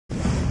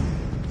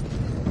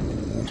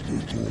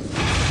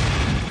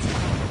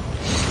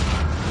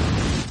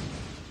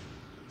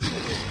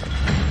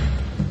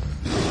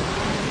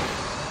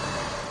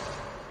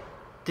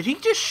Did he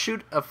just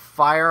shoot a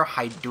fire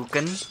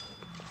Hadouken?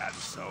 And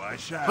so I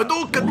shall.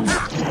 Hadouken!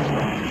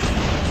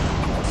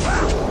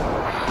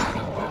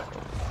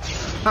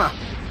 Huh.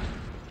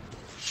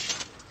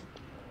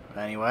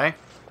 Anyway.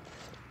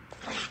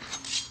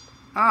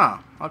 Oh,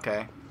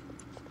 okay.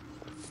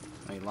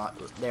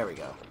 There we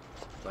go.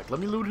 Like, let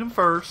me loot him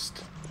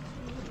first.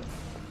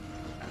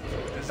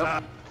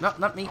 Nope. No,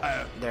 not me.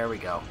 There we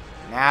go.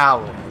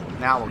 Now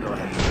we'll go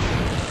ahead.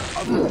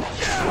 Oh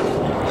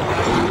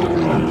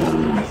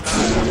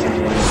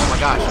my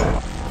gosh.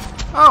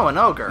 Oh, an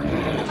ogre.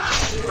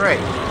 Great.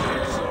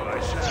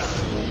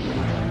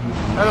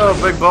 Hello,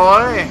 big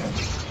boy.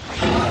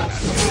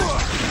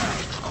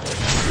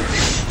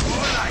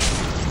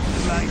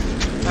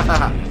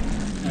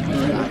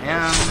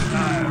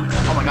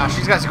 Oh my gosh,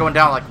 these guys are going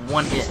down like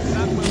one hit.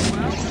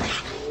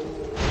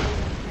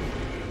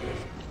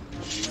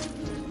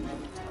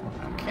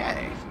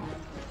 Okay.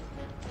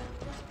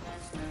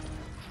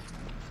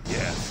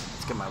 Yes.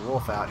 Let's get my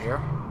wolf out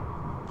here.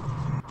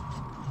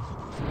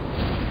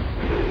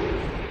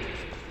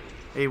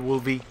 Hey,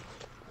 Wolvie.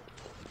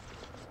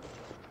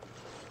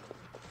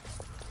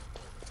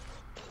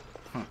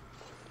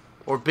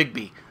 Or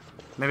Bigby.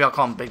 Maybe I'll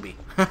call him Bigby.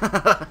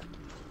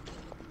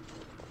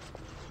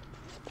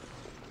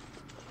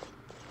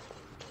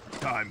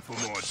 Time for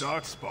more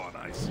Darkspawn,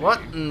 I see.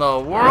 What in the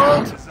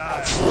world? Look at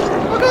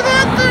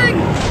that thing!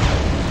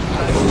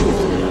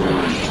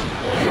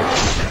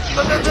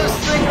 Look at this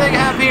thing they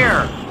have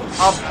here!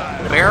 A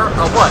bear?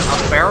 A what?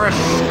 A bearish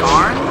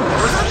scarn?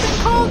 What was that thing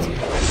called?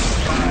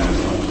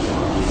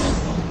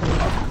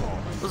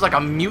 It was like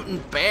a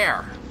mutant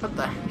bear. What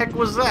the heck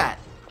was that?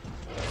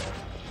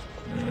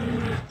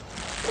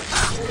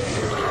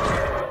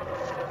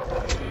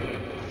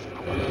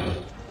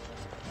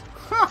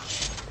 Huh.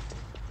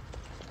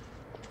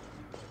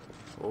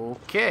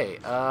 Okay,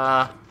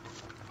 oh,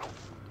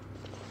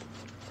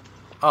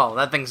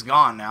 that thing's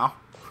gone now.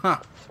 Huh.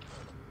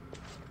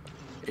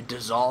 It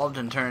dissolved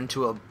and turned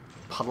into a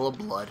puddle of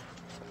blood.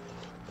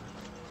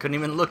 Couldn't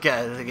even look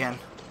at it again,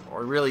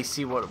 or really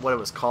see what it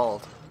was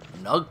called.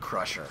 Nug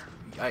Crusher.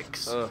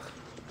 Yikes. Ugh,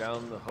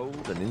 down the hole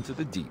and into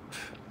the deep.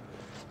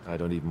 I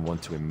don't even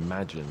want to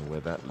imagine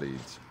where that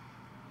leads.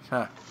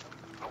 Huh.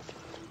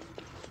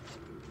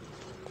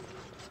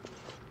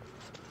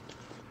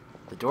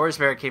 The door is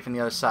barricaded from the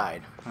other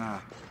side.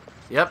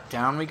 Yep,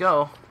 down we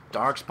go.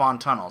 Darkspawn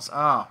tunnels.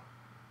 Oh,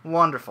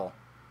 wonderful.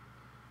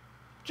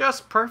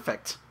 Just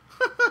perfect.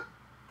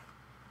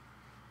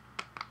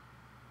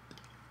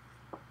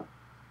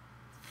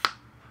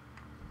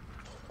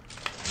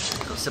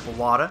 Go sip of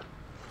water.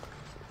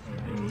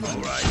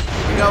 Alright.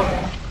 Here we go.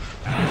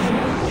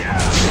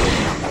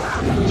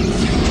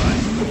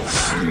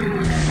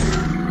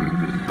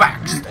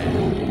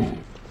 Backstab.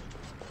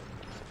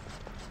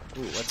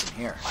 Ooh, what's in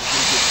here?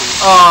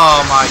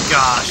 Oh my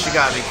gosh, you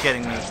gotta be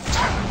kidding me.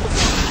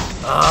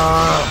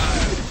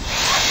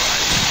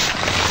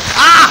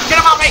 Get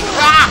him off me!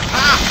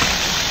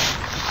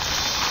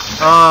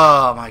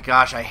 Oh my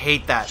gosh, I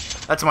hate that.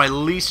 That's my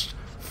least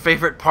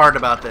favorite part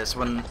about this,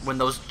 when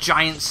those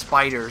giant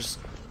spiders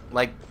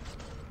like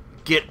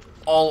get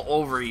all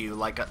over you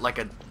like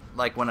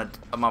when a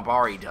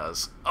Mabari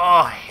does.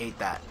 Oh, I hate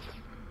that.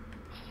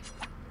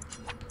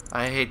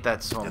 I hate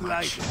that so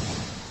much.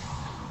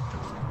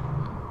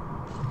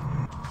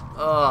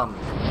 Oh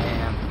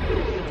man.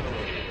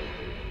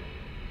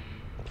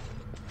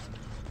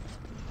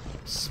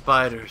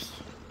 Spiders.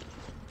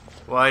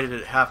 Why did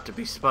it have to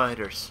be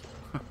spiders?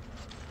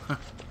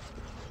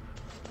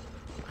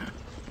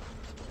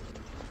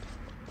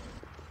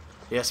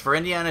 Yes, for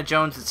Indiana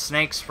Jones it's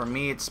snakes, for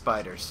me it's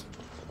spiders.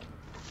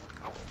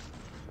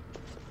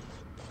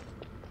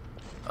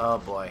 Oh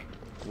boy.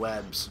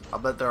 Webs. I'll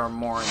bet there are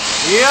more in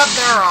there. Yep,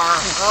 there are!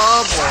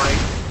 Oh boy.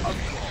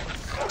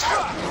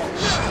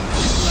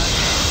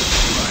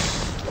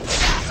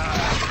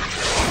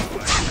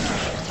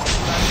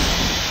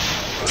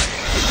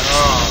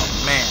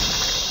 Oh man.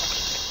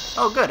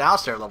 Oh good,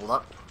 Alistair leveled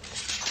up.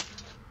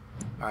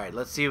 Alright,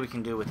 let's see what we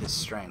can do with his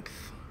strength.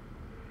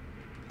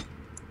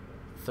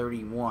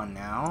 31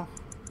 now.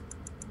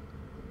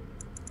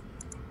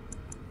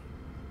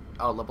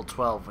 Oh, level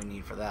 12 we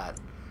need for that.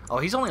 Oh,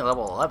 he's only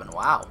level 11.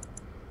 Wow.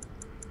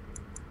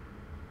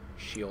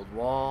 Shield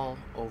wall,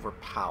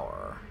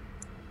 overpower.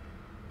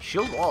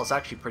 Shield wall is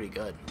actually pretty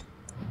good.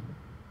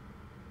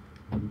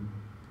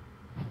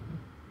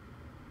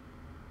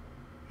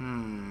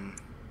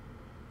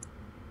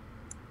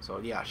 So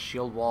yeah,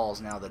 shield wall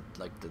is now the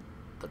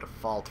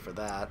default for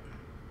that.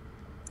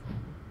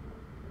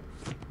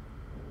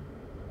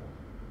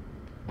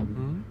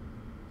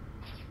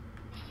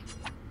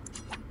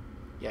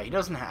 Yeah,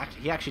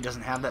 he actually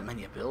doesn't have that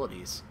many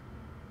abilities.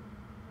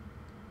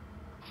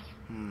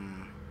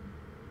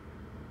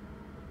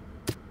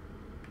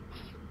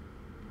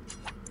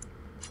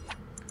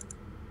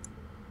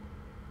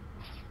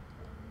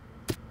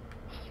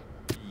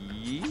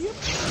 Yep.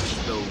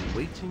 Those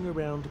waiting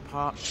around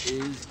part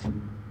is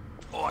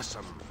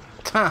awesome.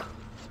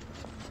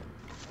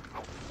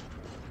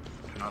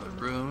 Another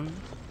rune.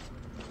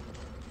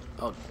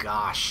 Oh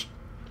gosh.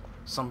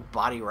 Some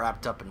body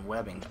wrapped up in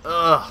webbing.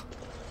 Ugh.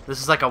 This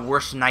is like a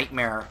worst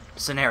nightmare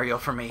scenario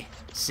for me,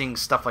 seeing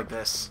stuff like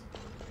this.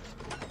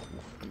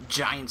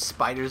 Giant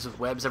spiders with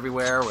webs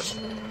everywhere, with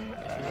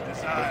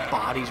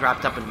bodies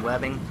wrapped up in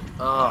webbing.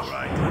 Ugh.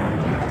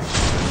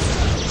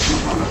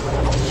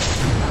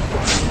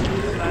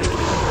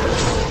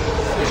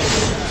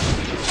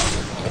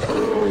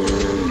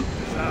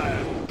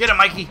 Get him,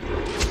 Mikey!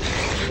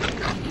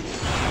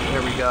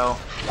 There we go.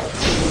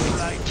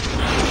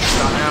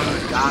 Got him,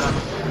 got him.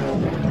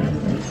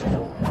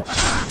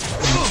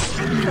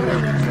 There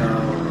we go.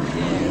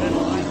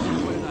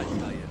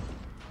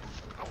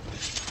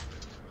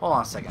 Hold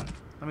on a second.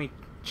 Let me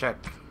check.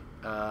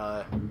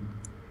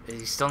 Is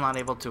he still not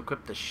able to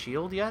equip the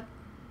shield yet?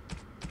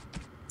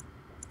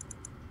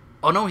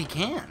 Oh no, he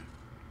can.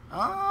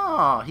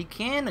 Oh, he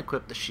can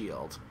equip the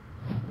shield.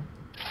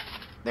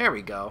 There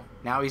we go.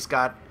 Now he's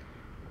got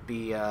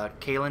the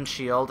Cailan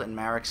shield and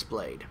Marik's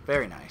blade.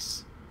 Very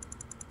nice.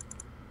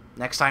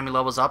 Next time he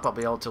levels up, I'll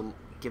be able to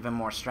give him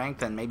more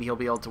strength, and maybe he'll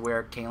be able to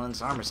wear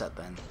Cailan's armor set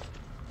then.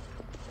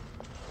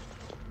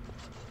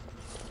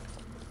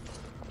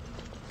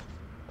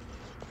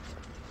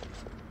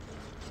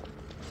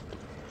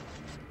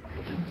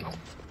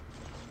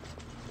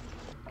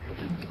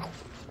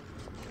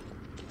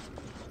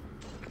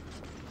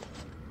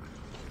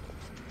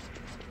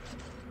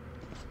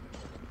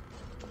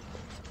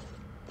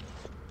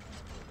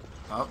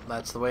 Oh,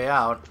 that's the way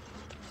out.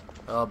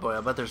 Oh boy,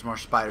 I bet there's more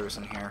spiders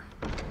in here.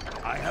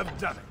 I have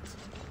done it.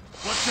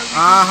 What shall we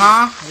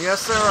do?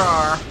 Yes, there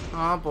are.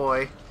 Oh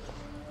boy.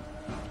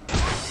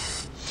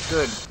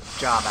 Good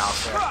job,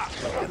 Alistair.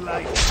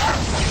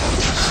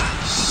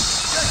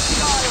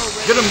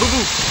 Get him,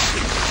 boo-boo!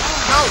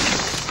 No!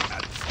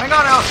 Hang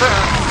on, Alistair!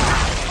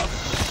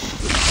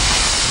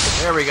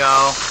 There we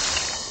go.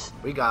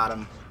 We got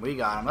him. We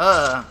got him.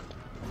 I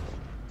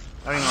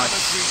don't even like...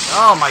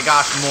 Oh my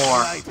gosh,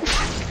 more.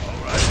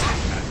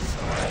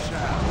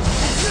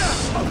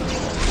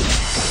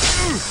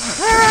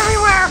 They're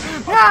everywhere!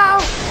 No!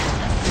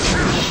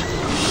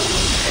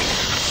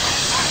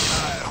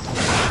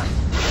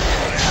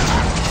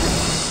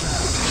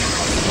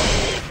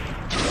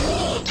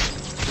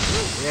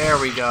 There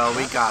we go,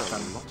 we got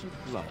them.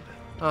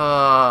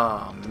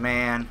 Oh,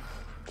 man.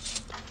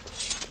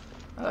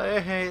 I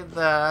hate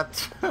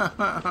that.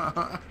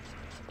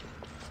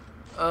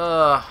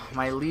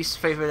 My least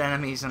favorite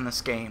enemies in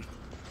this game.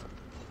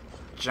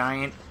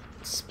 Giant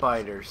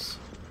spiders.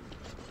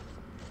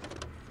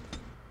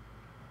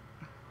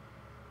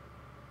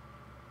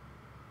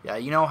 Yeah,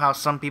 you know how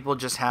some people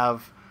just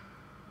have,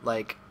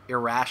 like,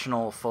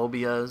 irrational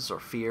phobias or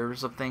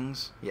fears of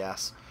things?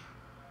 Yes.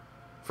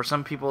 For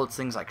some people, it's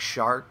things like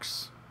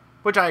sharks,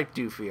 which I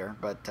do fear,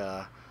 but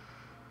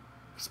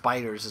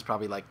spiders is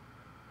probably, like,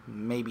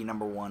 maybe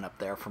 #1 up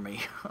there for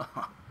me.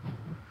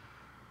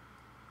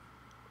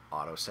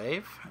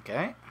 Autosave,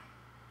 okay.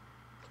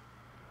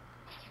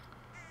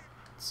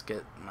 Let's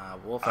get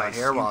Wolf out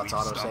here while it's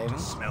autosaving.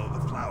 Smell the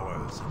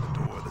flowers and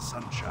adore the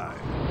sunshine.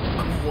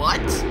 What?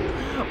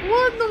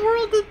 What in the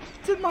world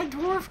did my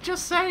dwarf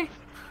just say?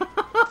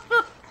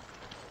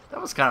 That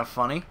was kind of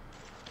funny.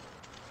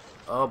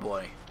 Oh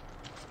boy.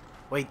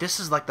 Wait, this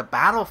is like the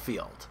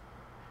battlefield.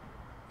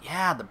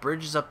 Yeah, the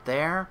bridge is up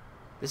there.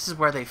 This is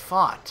where they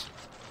fought.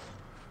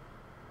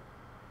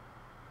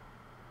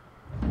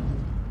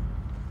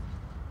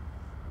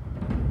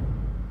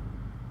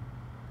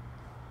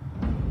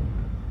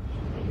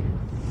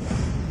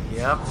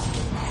 Yep.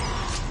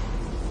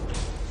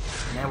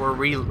 Now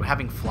we're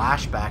having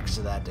flashbacks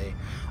to that day.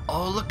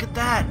 Oh, look at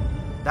that!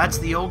 That's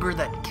the ogre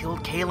that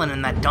killed Cailan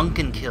and that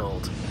Duncan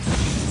killed.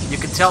 You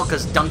can tell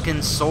because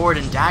Duncan's sword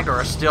and dagger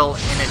are still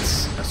in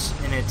its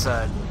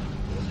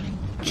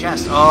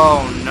chest.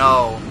 Oh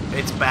no,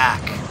 it's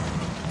back.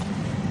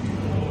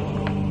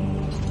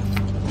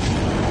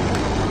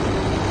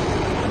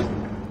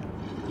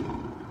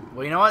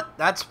 Well, you know what?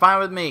 That's fine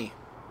with me.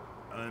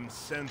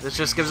 This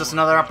just gives us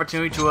another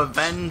opportunity to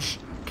avenge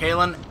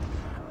Cailan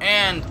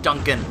and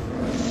Duncan.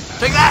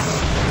 Take that!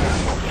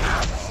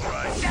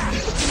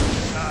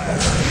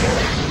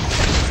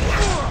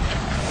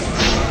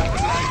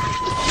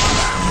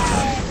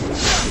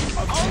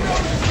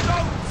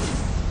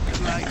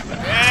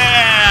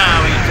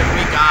 Yeah,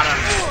 we got him.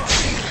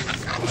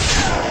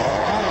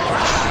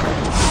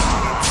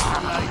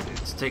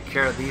 Let's take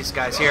care of these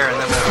guys here, and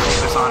then we'll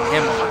focus on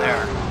him over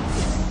there.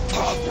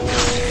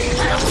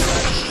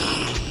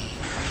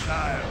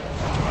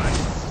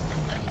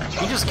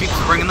 He just keeps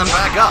bringing them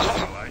back up.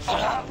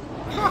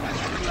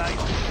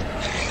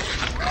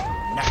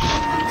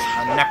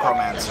 A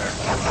necromancer.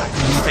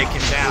 Let's take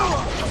him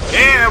down.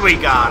 There we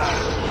got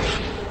him.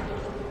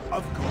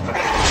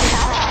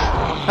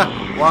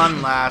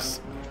 One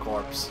last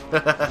corpse.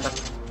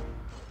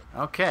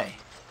 Okay.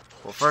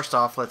 Well, first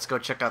off, let's go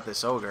check out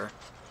this ogre.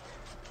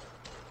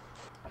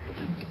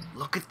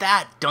 look at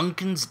that!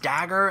 Duncan's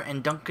dagger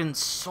and Duncan's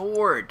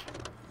sword.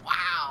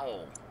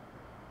 Wow.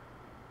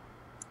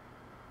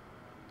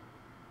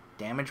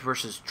 Damage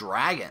versus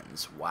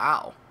dragons.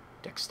 Wow.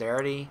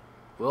 Dexterity,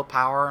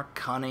 willpower,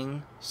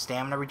 cunning,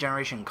 stamina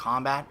regeneration,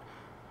 combat.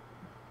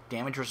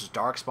 Damage versus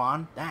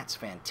darkspawn. That's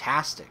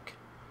fantastic.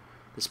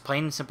 This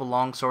plain and simple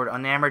longsword,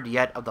 unarmored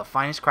yet of the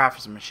finest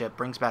craftsmanship,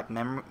 brings back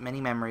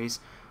many memories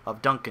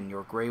of Duncan,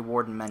 your Grey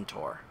Warden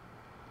mentor.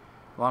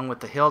 Along with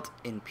the hilt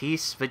in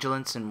peace,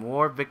 vigilance in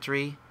war,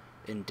 victory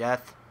in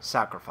death,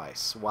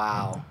 sacrifice.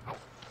 Wow.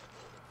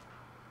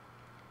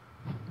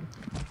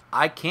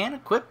 I can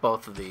equip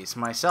both of these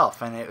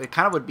myself, and it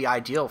kind of would be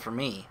ideal for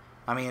me.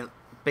 I mean,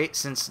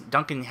 since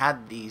Duncan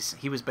had these,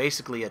 he was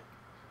basically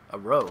a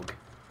rogue.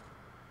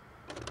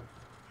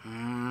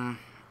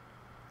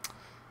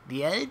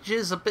 The edge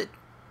is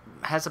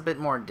has a bit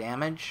more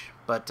damage,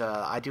 but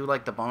I do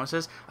like the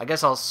bonuses. I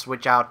guess I'll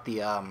switch out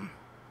the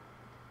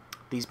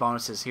these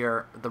bonuses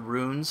here, the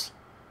runes.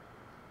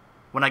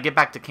 When I get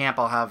back to camp,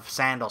 I'll have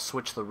Sandal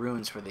switch the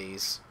runes for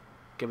these.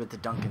 Give it to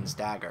Duncan's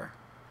dagger.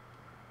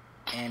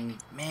 And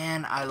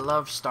man, I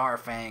love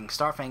Starfang.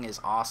 Starfang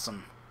is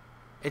awesome.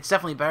 It's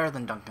definitely better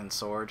than Duncan's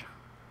sword.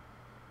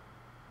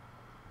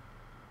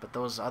 But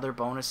those other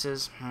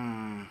bonuses,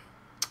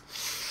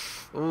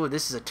 Ooh,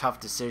 this is a tough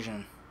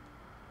decision.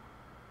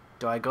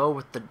 Do I go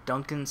with the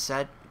Duncan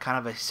set, kind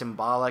of a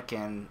symbolic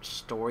and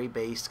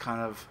story-based kind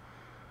of,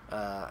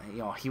 you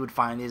know, he would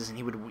find these and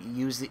he would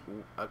use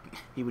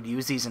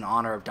these in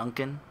honor of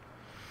Duncan?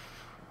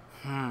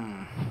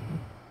 Let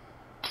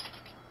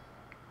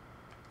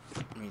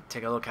me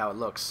take a look how it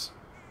looks.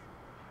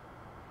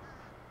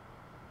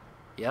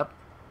 Yep,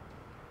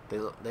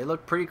 they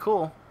look pretty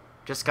cool.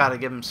 Just gotta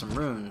give them some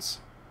runes.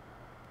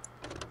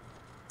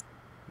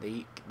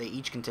 They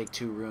each can take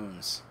 2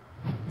 runes.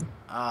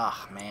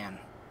 Ah, man.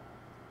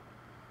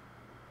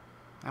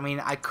 I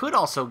mean, I could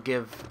also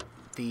give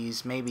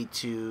these maybe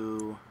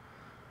to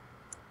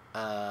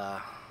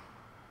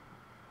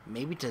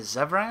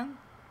Zevran?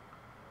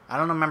 I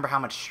don't remember how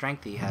much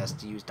strength he has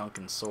to use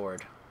Duncan's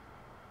sword.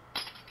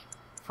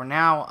 For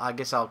now, I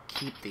guess I'll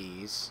keep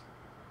these.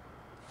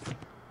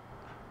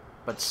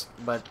 But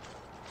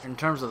in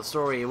terms of the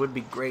story, it would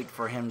be great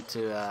for him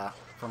to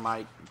for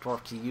my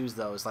dwarf to use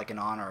those like in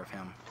honor of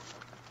him.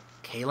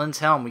 Kaelin's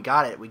helm, we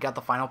got it. We got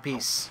the final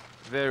piece.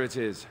 There it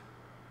is.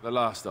 The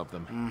last of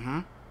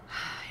them.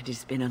 It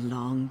has been a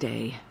long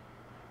day.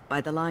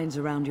 By the lines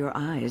around your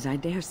eyes, I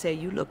dare say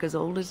you look as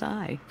old as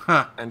I.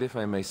 And if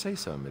I may say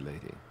so,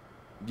 milady,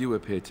 you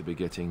appear to be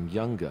getting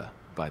younger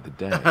by the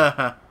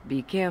day.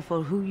 Be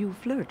careful who you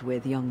flirt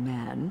with, young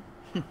man.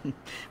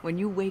 When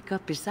you wake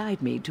up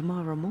beside me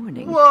tomorrow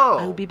morning, Whoa!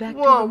 I'll be back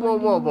to Whoa, remind whoa,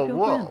 you whoa, of your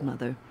whoa.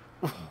 grandmother.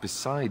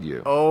 Beside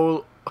you.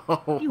 You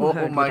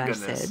heard my what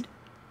goodness. I said.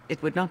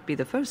 It would not be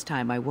the first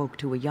time I woke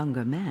to a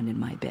younger man in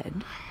my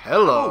bed.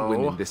 Hello. Are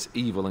women this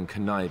evil and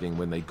conniving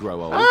when they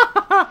grow old?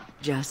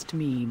 Just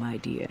me, my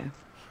dear.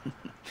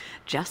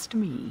 Just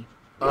me.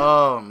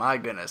 Oh my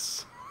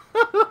goodness.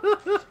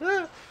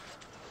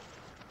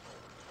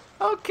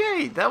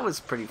 Okay, that was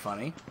pretty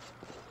funny.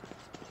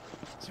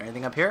 Is there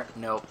anything up here?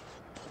 Nope.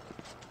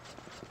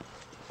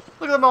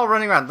 Look at them all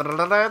running around.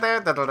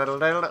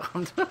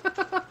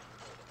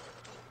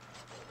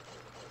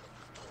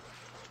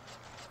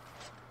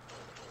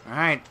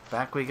 Alright,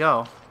 back we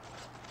go.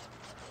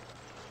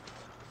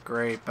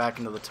 Great, back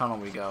into the tunnel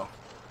we go.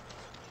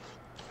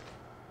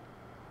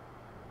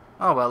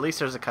 Oh, well, at least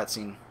there's a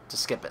cutscene to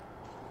skip it.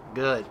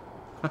 Good.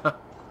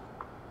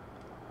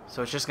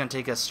 So it's just going to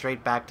take us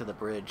straight back to the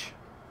bridge.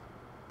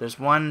 There's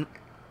one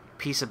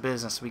piece of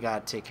business we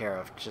got to take care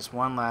of. Just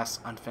one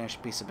last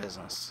unfinished piece of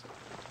business.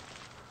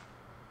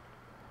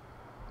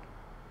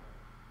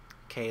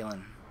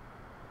 Kaelin.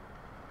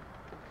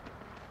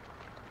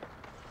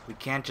 We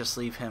can't just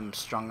leave him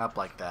strung up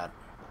like that.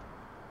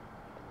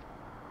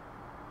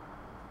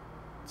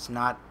 It's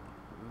not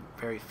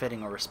very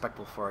fitting or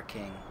respectful for a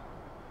king.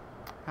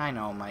 I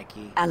know,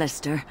 Mikey.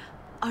 Alistair,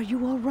 are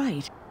you all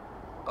right?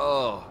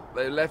 Oh,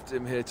 they left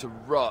him here to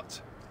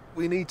rot.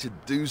 We need to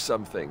do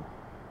something.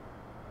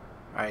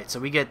 Alright, so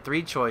we get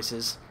 3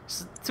 choices.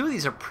 So 2 of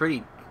these are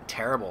pretty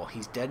terrible.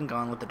 He's dead and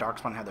gone, let the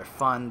Darkspawn have their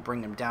fun,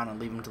 bring him down and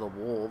leave him to the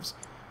wolves.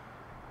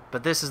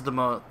 But this is the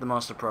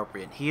most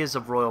appropriate. He is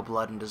of royal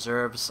blood and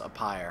deserves a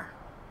pyre.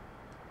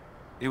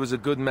 He was a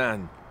good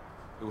man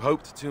who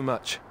hoped too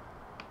much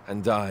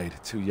and died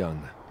too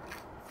young.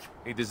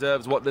 He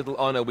deserves what little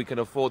honor we can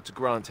afford to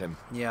grant him.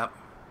 Yep.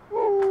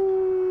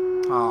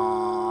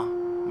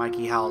 Aww.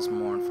 Mikey howls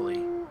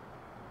mournfully.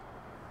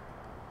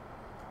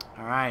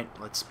 Alright,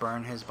 let's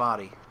burn his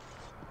body.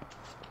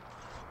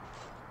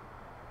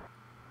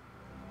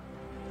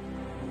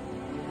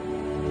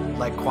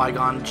 Like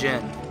Qui-Gon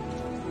Jinn.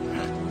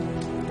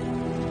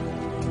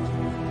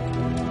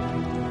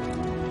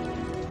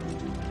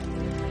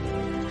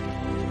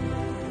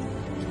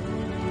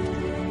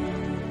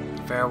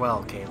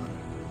 Farewell, Kaelin.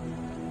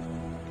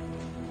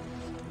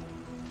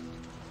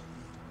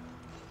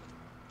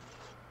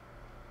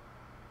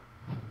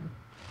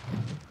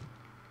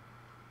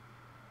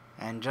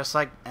 And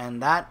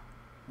And that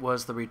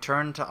was the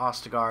Return to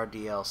Ostagar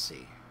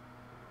DLC.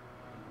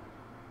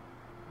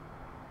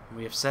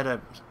 We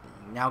have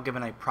now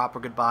given a proper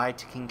goodbye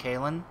to King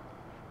Cailan.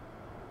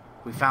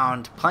 We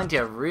found plenty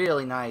of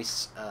really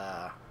nice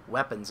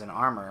weapons and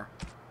armor.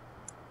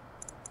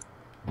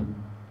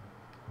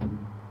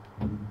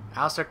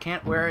 Alistair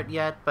can't wear it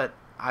yet, but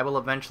I will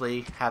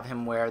eventually have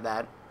him wear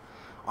that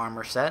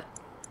armor set.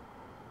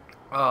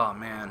 Oh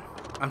man,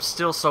 I'm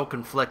still so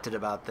conflicted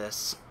about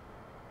this.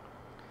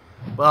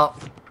 Well,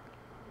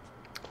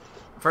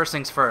 first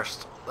things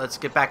first, let's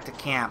get back to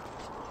camp.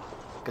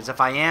 Because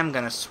if I am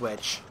going to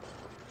switch,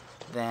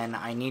 then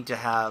I need to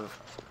have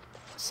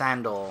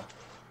Sandal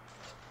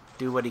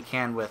do what he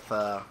can with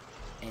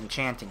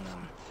enchanting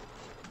them.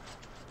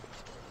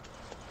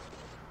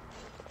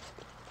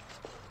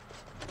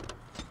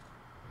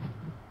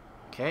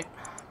 Okay,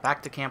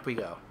 back to camp we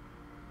go.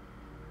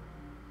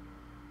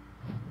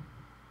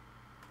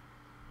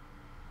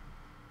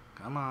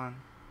 Come on.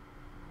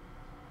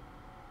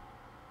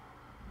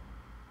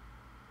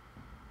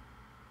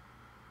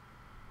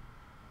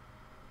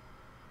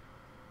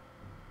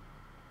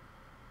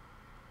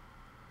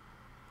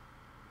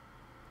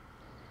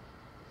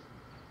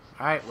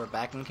 Alright, we're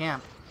back in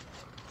camp.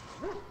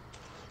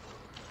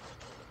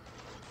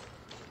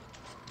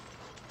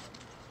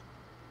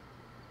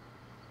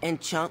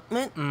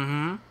 Enchantment?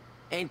 Mm-hmm.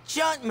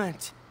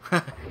 Enchantment!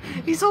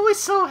 He's always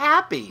so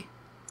happy.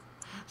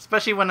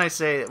 Especially when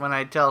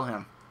I tell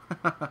him.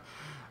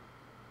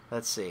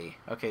 Let's see.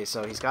 Okay,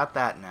 so he's got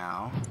that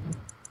now.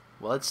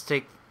 Well, let's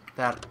take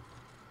that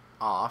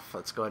off.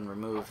 Let's go ahead and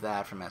remove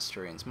that from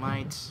Asturian's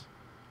Might.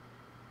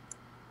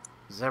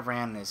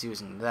 Zevran is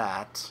using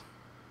that.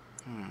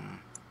 I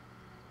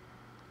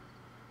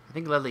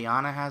think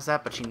Liliana has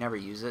that, but she never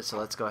uses it, so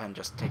let's go ahead and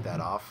just take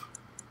that off.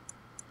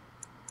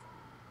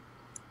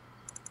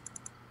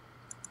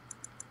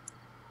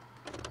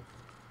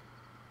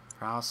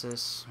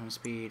 Paralysis, move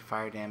speed,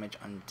 fire damage,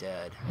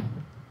 undead.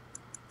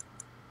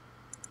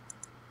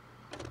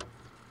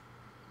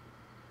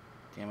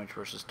 Damage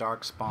versus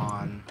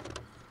Darkspawn.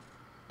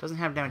 Doesn't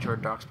have damage or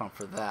Darkspawn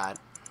for that.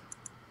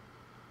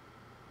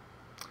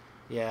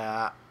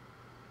 Yeah,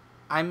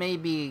 I may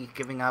be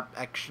giving up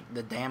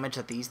the damage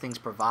that these things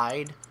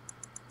provide,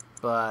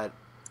 but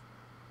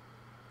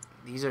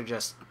these are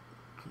just,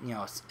 you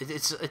know,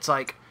 it's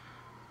like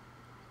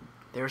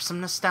there's some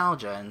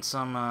nostalgia and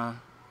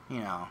some, you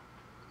know,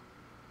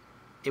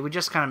 it would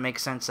just kind of make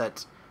sense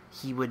that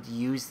he would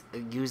use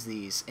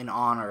these in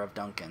honor of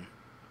Duncan.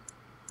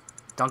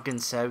 Duncan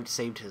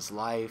saved his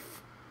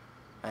life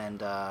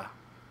and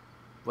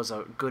was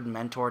a good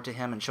mentor to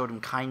him and showed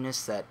him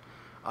kindness that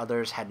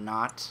others had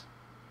not.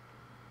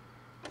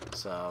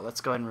 So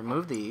let's go ahead and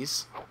remove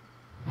these.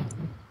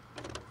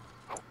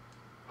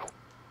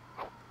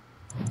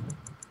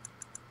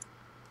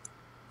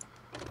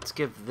 Let's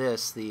give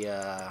this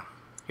the,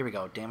 here we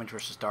go, damage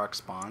versus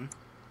Darkspawn.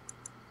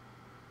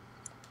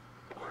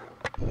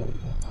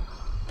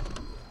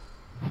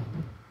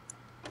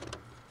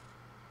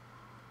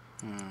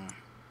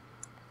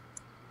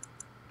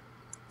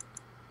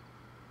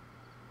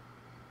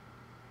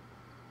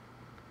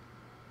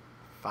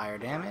 Fire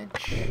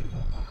damage.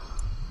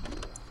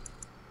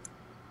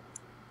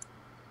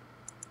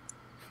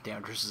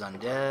 Damage versus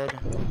undead.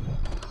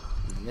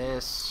 And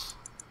this.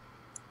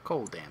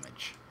 Cold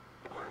damage.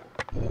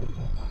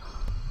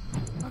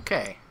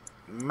 Okay.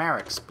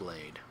 Marek's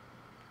Blade.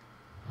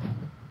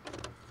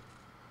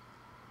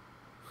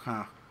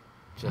 Huh.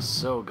 Just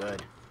so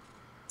good.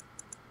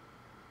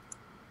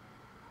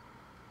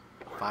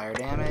 Fire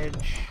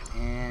damage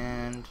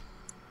and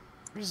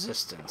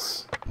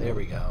resistance. There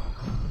we go.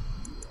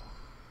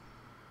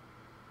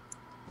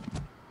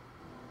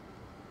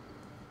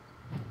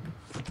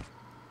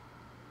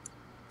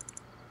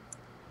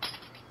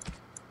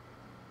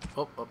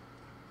 Oh, oh.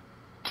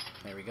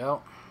 There we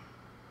go.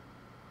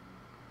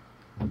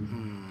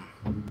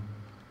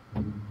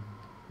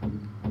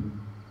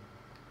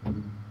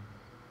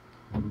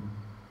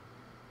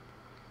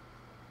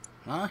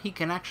 Well, he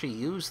can actually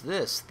use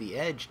this, the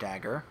Edge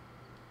Dagger.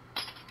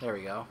 There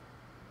we go.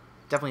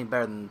 Definitely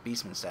better than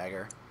Beastman's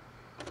Dagger.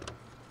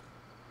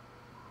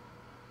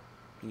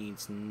 He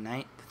needs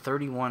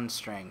 31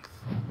 strength.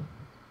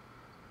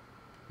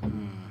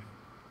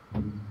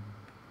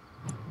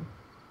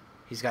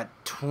 He's got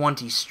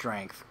 20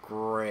 strength.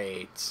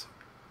 Great.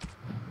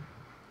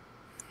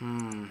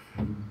 I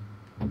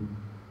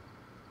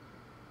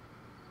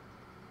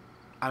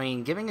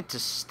mean, giving it to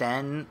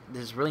Sten,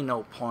 there's really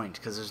no point,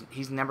 because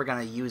he's never going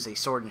to use a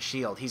sword and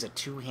shield. He's a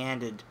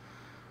two-handed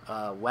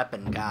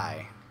weapon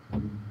guy.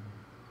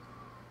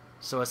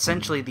 So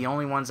essentially, the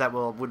only ones that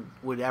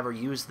would ever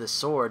use this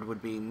sword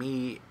would be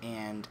me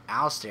and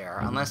Alistair,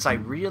 unless I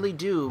really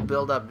do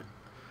build up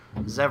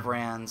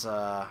Zevran's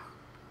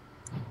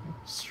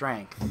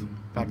strength. In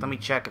fact, let me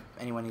check if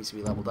anyone needs to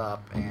be leveled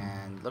up,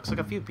 and looks like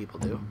a few people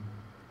do.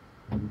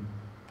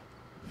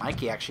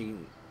 Mikey actually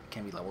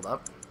can be leveled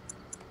up.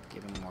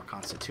 Give him more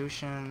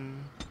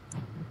constitution.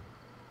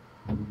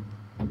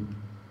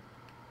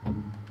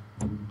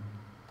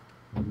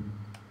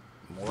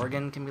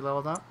 organ can be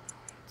leveled up.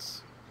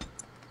 Let's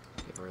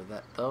give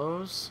her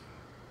those.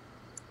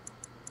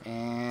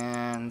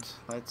 And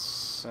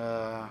let's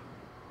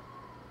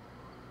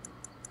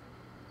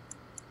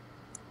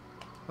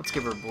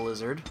give her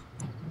Blizzard.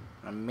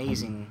 An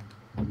amazing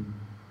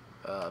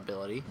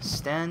ability.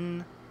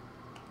 Sten,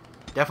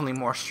 definitely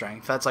more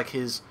strength. That's like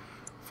his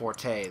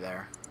forte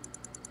there.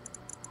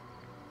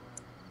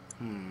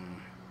 Here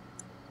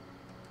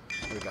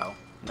we go.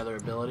 Another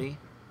ability.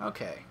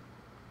 Okay.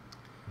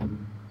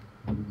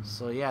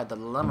 So yeah, the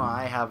dilemma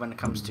I have when it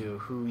comes to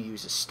who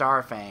uses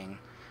Starfang,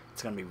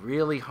 it's going to be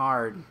really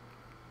hard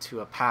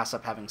to pass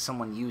up having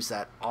someone use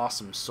that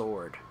awesome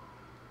sword.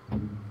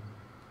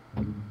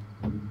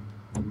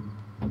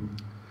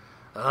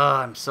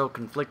 I'm so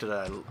conflicted.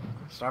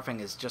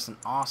 Starfang is just an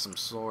awesome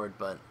sword,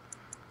 but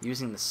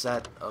using the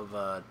set of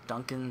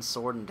Duncan's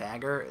sword and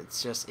dagger,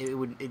 it's just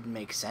it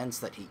makes sense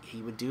that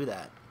he would do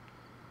that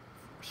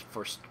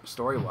for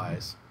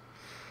story-wise.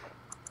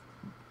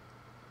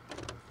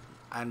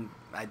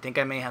 I think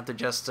I may have to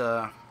just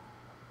look,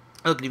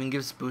 it even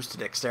gives boost to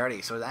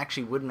dexterity, so it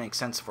actually would make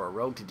sense for a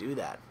rogue to do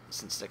that,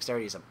 since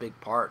dexterity is a big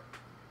part.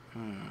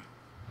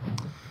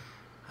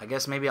 I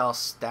guess maybe I'll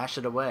stash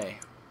it away.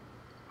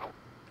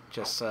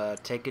 Just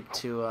take it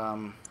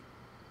to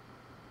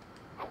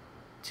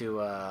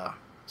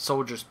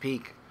Soldier's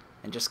Peak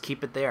and just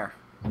keep it there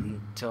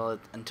until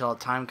a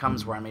time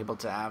comes where I'm able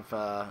to have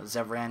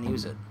Zevran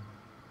use it.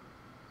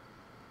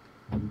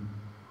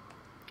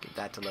 Give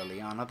that to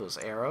Leliana, those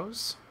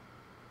arrows.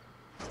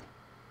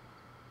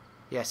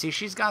 Yeah, see,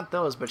 she's got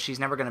those, but she's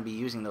never going to be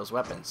using those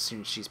weapons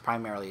since she's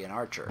primarily an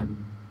archer.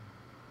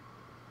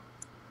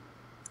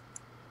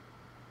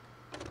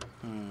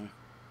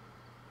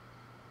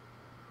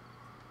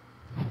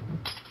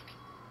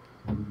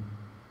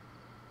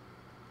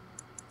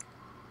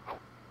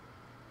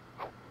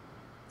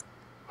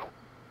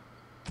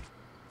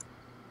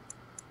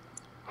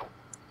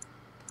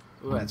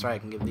 Ooh, that's right, I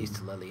can give these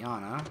to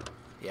Leliana.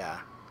 Yeah.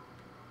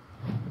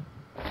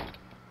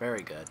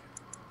 Very good.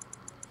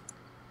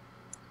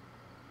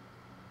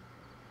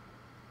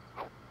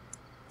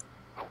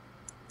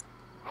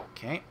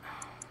 Okay.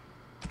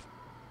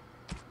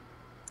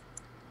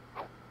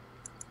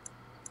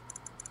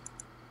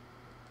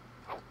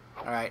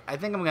 Alright, I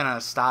think I'm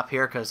gonna stop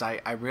here because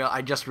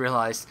I just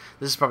realized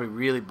this is probably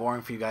really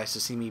boring for you guys to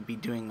see me be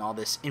doing all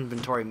this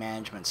inventory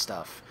management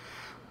stuff.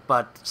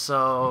 But,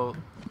 so,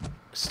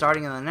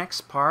 starting in the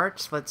next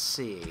part, let's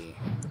see.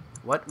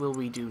 What will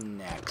we do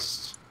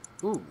next?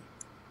 Ooh.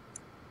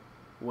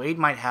 Wade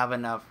might have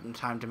enough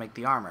time to make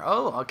the armor.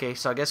 Oh, okay,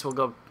 so I guess we'll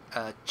go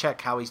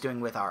check how he's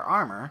doing with our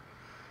armor.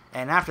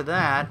 And after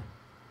that,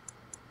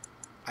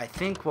 I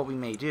think what we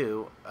may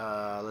do,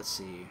 let's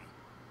see.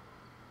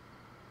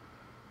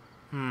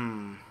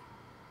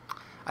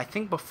 I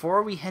think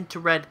before we head to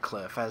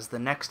Redcliffe as the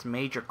next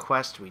major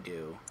quest we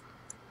do,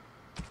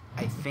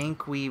 I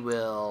think we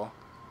will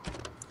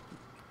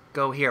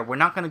go here. We're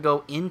not going to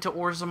go into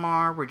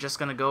Orzammar. We're just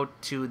going to go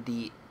to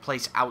the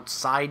place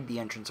outside the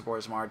entrance of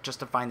Orzammar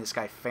just to find this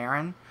guy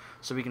Farron,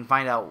 so we can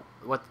find out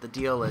what the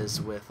deal is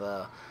with,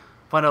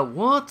 find out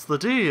what's the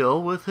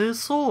deal with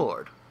his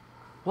sword.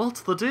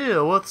 What's the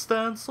deal with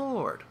Stan's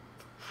sword?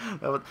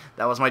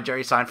 That was my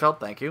Jerry Seinfeld,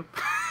 thank you.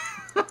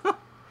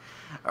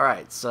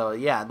 Alright, so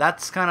yeah,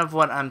 that's kind of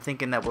what I'm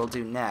thinking that we'll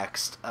do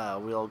next.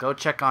 We'll go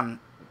check on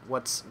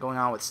what's going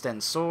on with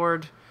Sten's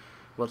sword.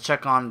 We'll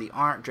check on the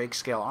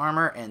Drakescale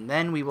armor, and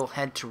then we will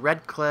head to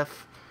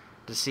Redcliffe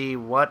to see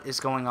what is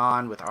going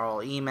on with Arl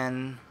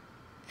Eamon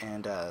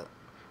and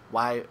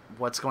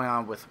what's going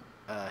on with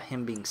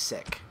him being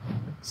sick.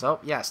 So,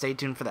 yeah, stay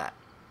tuned for that.